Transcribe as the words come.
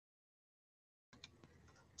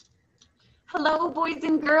Hello, boys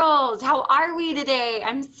and girls. How are we today?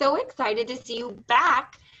 I'm so excited to see you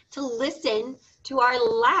back to listen to our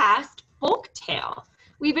last folk tale.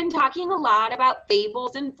 We've been talking a lot about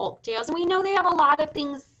fables and folk tales, and we know they have a lot of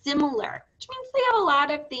things similar, which means they have a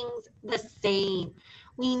lot of things the same.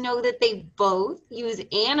 We know that they both use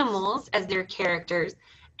animals as their characters,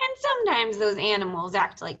 and sometimes those animals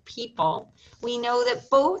act like people. We know that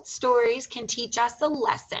both stories can teach us a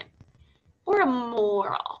lesson or a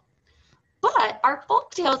moral. But our folk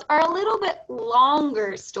tales are a little bit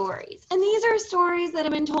longer stories. And these are stories that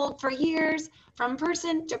have been told for years, from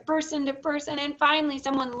person to person to person. And finally,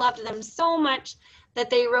 someone loved them so much that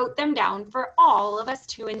they wrote them down for all of us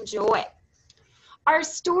to enjoy. Our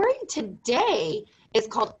story today is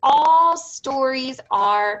called All Stories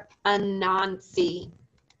Are Anansi.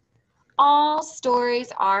 All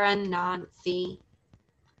stories are Anansi.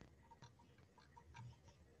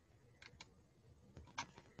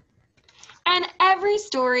 And every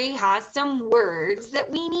story has some words that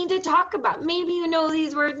we need to talk about. Maybe you know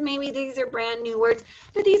these words, maybe these are brand new words,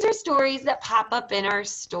 but these are stories that pop up in our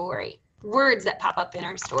story, words that pop up in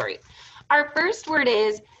our story. Our first word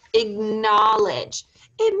is acknowledge.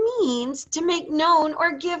 It means to make known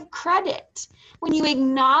or give credit. When you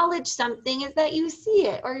acknowledge something, is that you see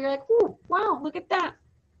it, or you're like, oh, wow, look at that.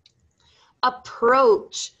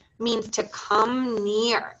 Approach means to come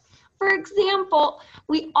near. For example,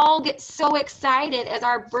 we all get so excited as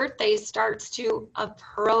our birthday starts to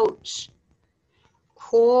approach.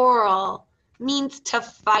 Quarrel means to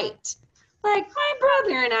fight. Like my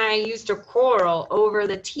brother and I used to quarrel over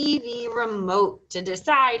the TV remote to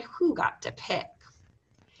decide who got to pick.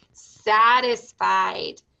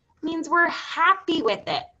 Satisfied means we're happy with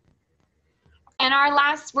it. And our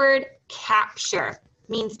last word, capture,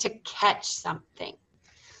 means to catch something.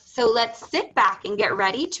 So let's sit back and get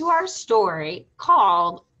ready to our story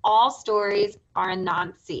called All Stories Are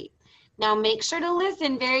Anansi. Now make sure to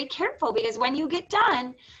listen very careful, because when you get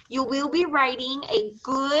done, you will be writing a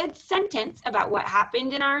good sentence about what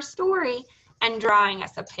happened in our story and drawing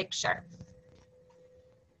us a picture.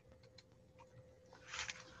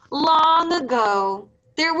 Long ago,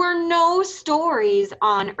 there were no stories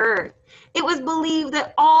on Earth. It was believed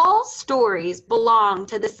that all stories belonged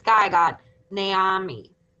to the sky god,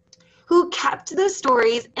 Naomi, who kept the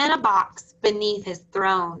stories in a box beneath his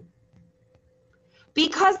throne.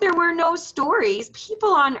 Because there were no stories,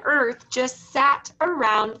 people on Earth just sat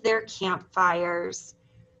around their campfires.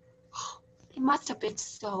 They must have been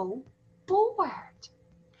so bored.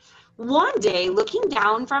 One day, looking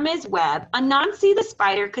down from his web, Anansi the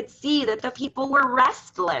spider could see that the people were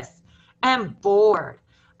restless and bored.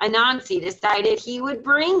 Anansi decided he would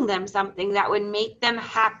bring them something that would make them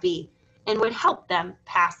happy and would help them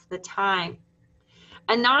pass the time.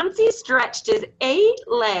 Anansi stretched his 8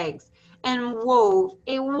 legs and wove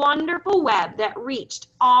a wonderful web that reached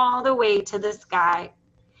all the way to the sky.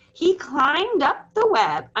 He climbed up the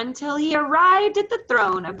web until he arrived at the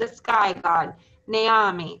throne of the sky god,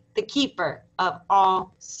 Naomi, the keeper of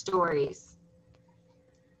all stories.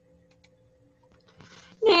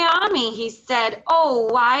 Naomi, he said, "Oh,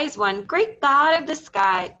 wise one, great god of the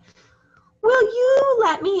sky, will you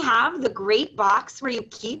let me have the great box where you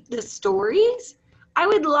keep the stories? I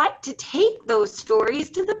would like to take those stories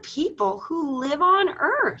to the people who live on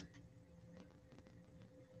Earth."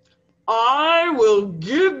 "I will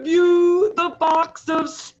give you the box of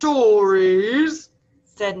stories,"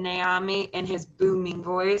 said Naomi in his booming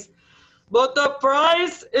voice, "but the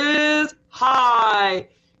price is high.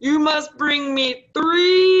 You must bring me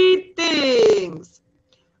 3 things.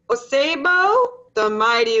 Osebo, the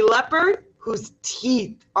mighty leopard, whose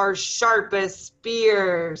teeth are sharp as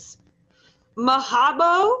spears.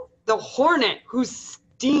 Mahabo, the hornet, whose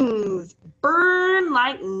stings burn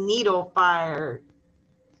like needle fire.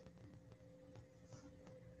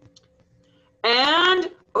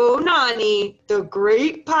 And Onani, the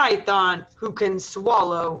great python, who can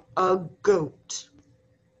swallow a goat."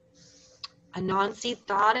 Anansi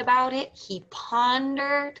thought about it. He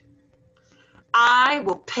pondered. "I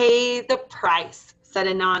will pay the price," said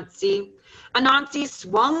Anansi. Anansi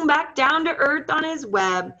swung back down to earth on his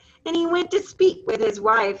web, and he went to speak with his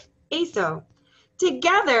wife, Aso.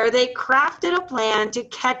 Together, they crafted a plan to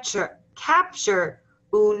capture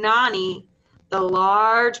Unani, the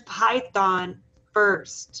large python,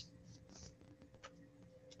 first.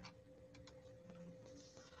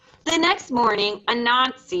 The next morning,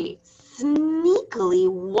 Anansi sneakily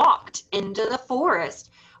walked into the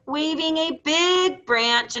forest, waving a big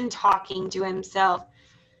branch and talking to himself.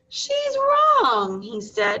 "She's wrong," he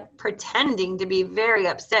said, pretending to be very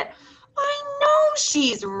upset. "I know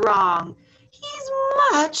she's wrong. He's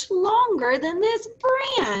much longer than this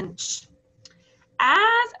branch.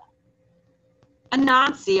 As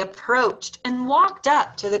Anansi approached and walked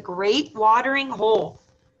up to the great watering hole,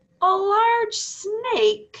 a large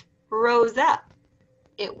snake rose up.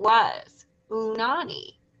 It was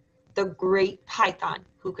Unani, the great python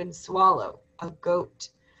who can swallow a goat.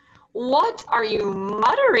 "What are you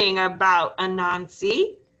muttering about,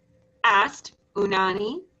 Anansi?" asked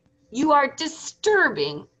Unani. "You are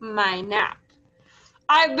disturbing my nap."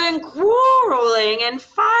 "I've been quarreling and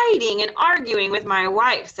fighting and arguing with my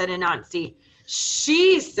wife," said Anansi.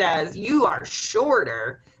 "She says you are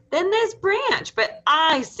shorter than this branch, but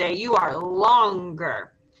I say you are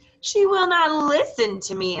longer. She will not listen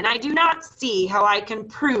to me, and I do not see how I can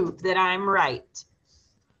prove that I'm right."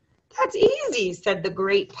 "That's easy," said the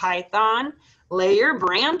great python. "Lay your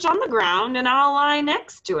branch on the ground and I'll lie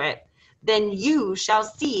next to it. Then you shall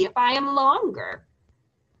see if I am longer."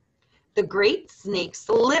 The great snake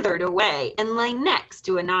slithered away and lay next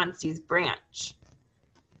to Anansi's branch.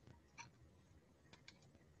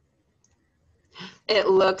 "It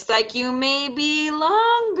looks like you may be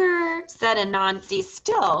longer," said Anansi,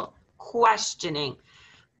 still questioning.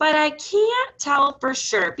 "But I can't tell for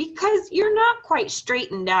sure because you're not quite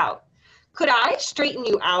straightened out. Could I straighten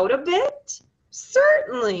you out a bit?"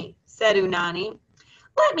 "Certainly," said Unani.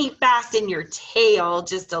 "Let me fasten your tail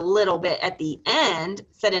just a little bit at the end,"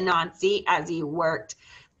 said Anansi as he worked.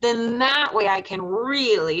 "Then that way I can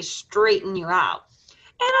really straighten you out.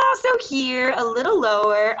 And also here, a little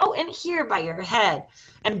lower. Oh, and here by your head."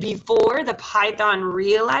 And before the python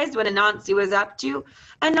realized what Anansi was up to,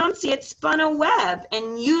 Anansi had spun a web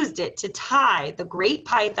and used it to tie the great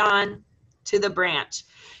python to the branch.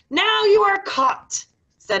 "Now you are caught,"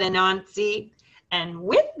 said Anansi. And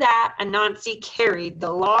with that, Anansi carried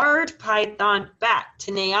the large python back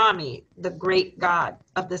to Naomi, the great god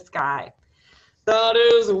of the sky. "That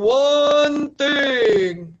is one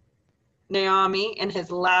thing," Naomi, in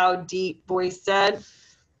his loud, deep voice, said.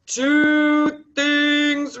 "Two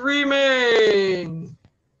things remain."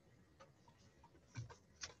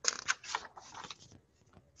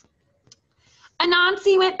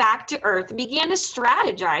 Anansi went back to Earth and began to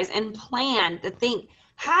strategize and plan to think,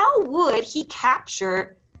 how would he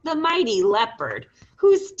capture the mighty leopard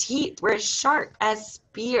whose teeth were as sharp as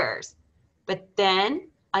spears? But then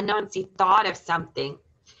Anansi thought of something.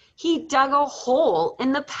 He dug a hole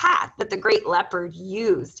in the path that the great leopard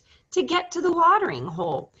used to get to the watering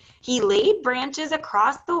hole. He laid branches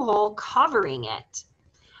across the hole, covering it.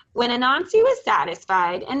 When Anansi was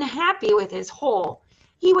satisfied and happy with his hole,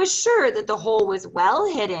 he was sure that the hole was well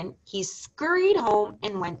hidden. He scurried home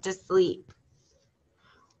and went to sleep.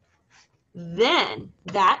 Then,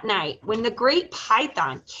 that night, when the great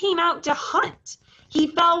python came out to hunt, he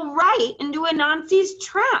fell right into Anansi's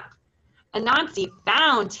trap. Anansi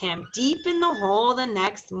found him deep in the hole the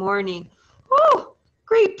next morning. "Oh,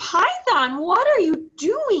 great python, what are you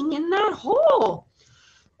doing in that hole?"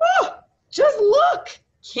 "Oh, just look!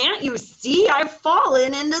 Can't you see I've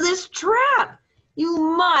fallen into this trap? You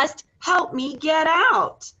must help me get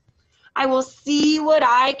out." "I will see what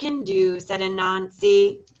I can do," said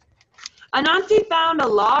Anansi. Anansi found a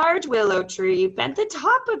large willow tree, bent the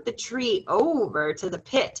top of the tree over to the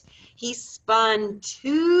pit. He spun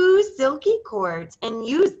 2 silky cords and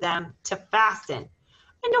used them to fasten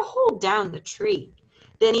and to hold down the tree.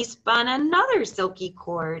 Then he spun another silky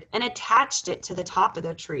cord and attached it to the top of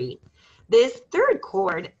the tree. This third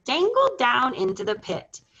cord dangled down into the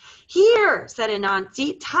pit. "Here," said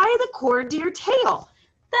Anansi, "tie the cord to your tail.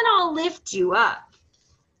 Then I'll lift you up."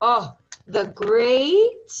 Oh, the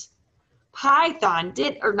great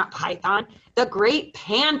the great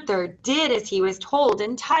panther did as he was told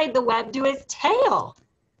and tied the web to his tail.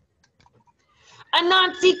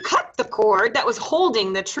 Anansi cut the cord that was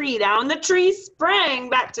holding the tree down. The tree sprang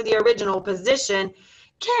back to the original position,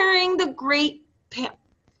 carrying the great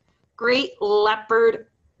leopard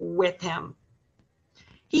with him.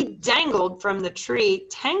 He dangled from the tree,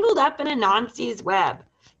 tangled up in Anansi's web.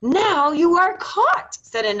 "Now you are caught,"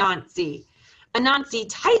 said Anansi. Anansi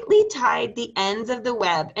tightly tied the ends of the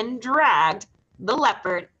web and dragged the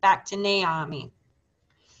leopard back to Naomi.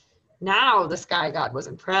 Now the sky god was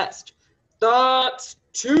impressed. "That's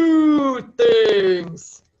 2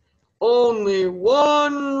 things. Only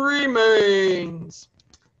 1 remains."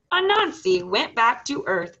 Anansi went back to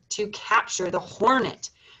Earth to capture the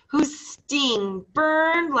hornet, whose sting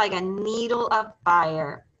burned like a needle of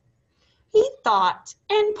fire. He thought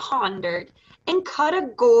and pondered and cut a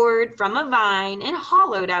gourd from a vine and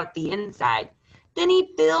hollowed out the inside. Then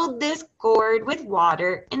he filled this gourd with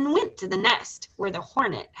water and went to the nest where the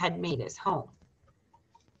hornet had made his home.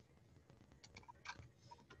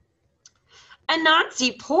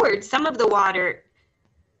 Anansi poured some of the water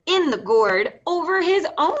in the gourd over his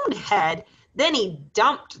own head. Then he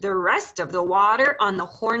dumped the rest of the water on the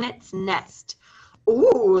hornet's nest.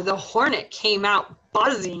 Ooh, the hornet came out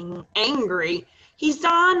buzzing, angry. He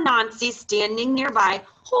saw Anansi standing nearby,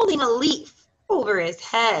 holding a leaf over his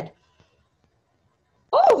head.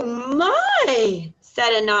 "Oh my,"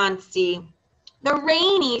 said Anansi. "The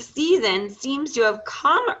rainy season seems to have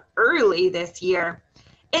come early this year.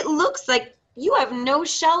 It looks like you have no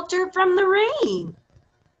shelter from the rain."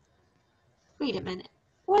 Wait a minute.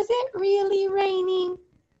 Was it really raining?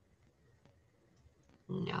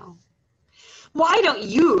 No. "Why don't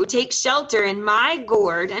you take shelter in my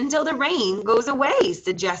gourd until the rain goes away?"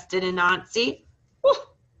 suggested Anansi.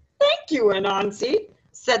 "Well, thank you, Anansi,"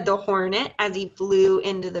 said the hornet as he flew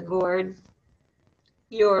into the gourd.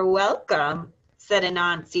 "You're welcome," said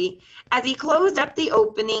Anansi as he closed up the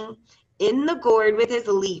opening in the gourd with his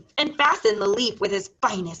leaf and fastened the leaf with his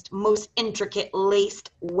finest, most intricate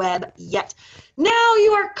laced web yet. "Now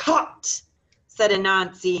you are caught," said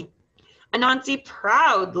Anansi. Anansi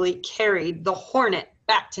proudly carried the hornet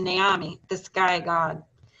back to Naomi, the sky god.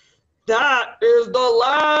 "That is the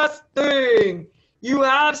last thing. You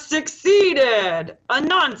have succeeded,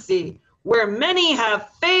 Anansi. Where many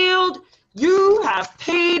have failed, you have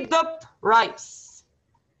paid the price."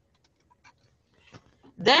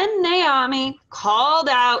 Then Naomi called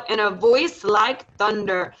out in a voice like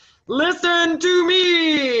thunder, "Listen to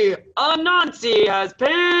me! Anansi has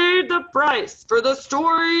paid the price for the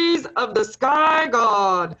stories of the sky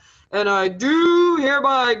god, and I do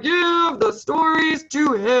hereby give the stories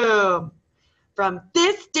to him. From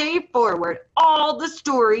this day forward, all the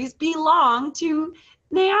stories belong to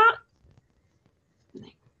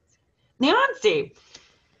Anansi.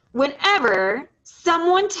 Whenever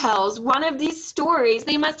someone tells one of these stories,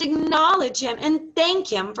 they must acknowledge him and thank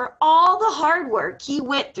him for all the hard work he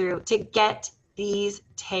went through to get these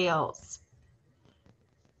tales."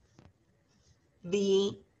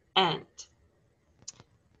 The end.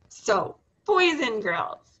 So, boys and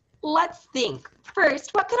girls, let's think.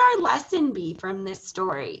 First, what could our lesson be from this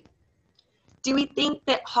story? Do we think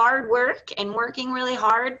that hard work and working really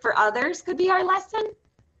hard for others could be our lesson?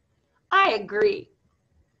 I agree.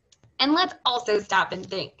 And let's also stop and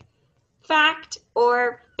think. Fact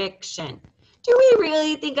or fiction? Do we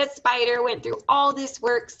really think a spider went through all this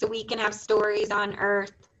work so we can have stories on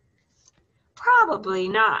Earth? Probably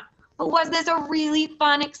not. But was this a really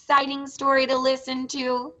fun, exciting story to listen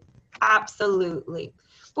to? Absolutely.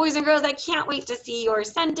 Boys and girls, I can't wait to see your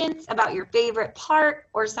sentence about your favorite part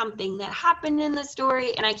or something that happened in the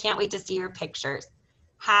story, and I can't wait to see your pictures.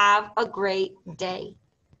 Have a great day.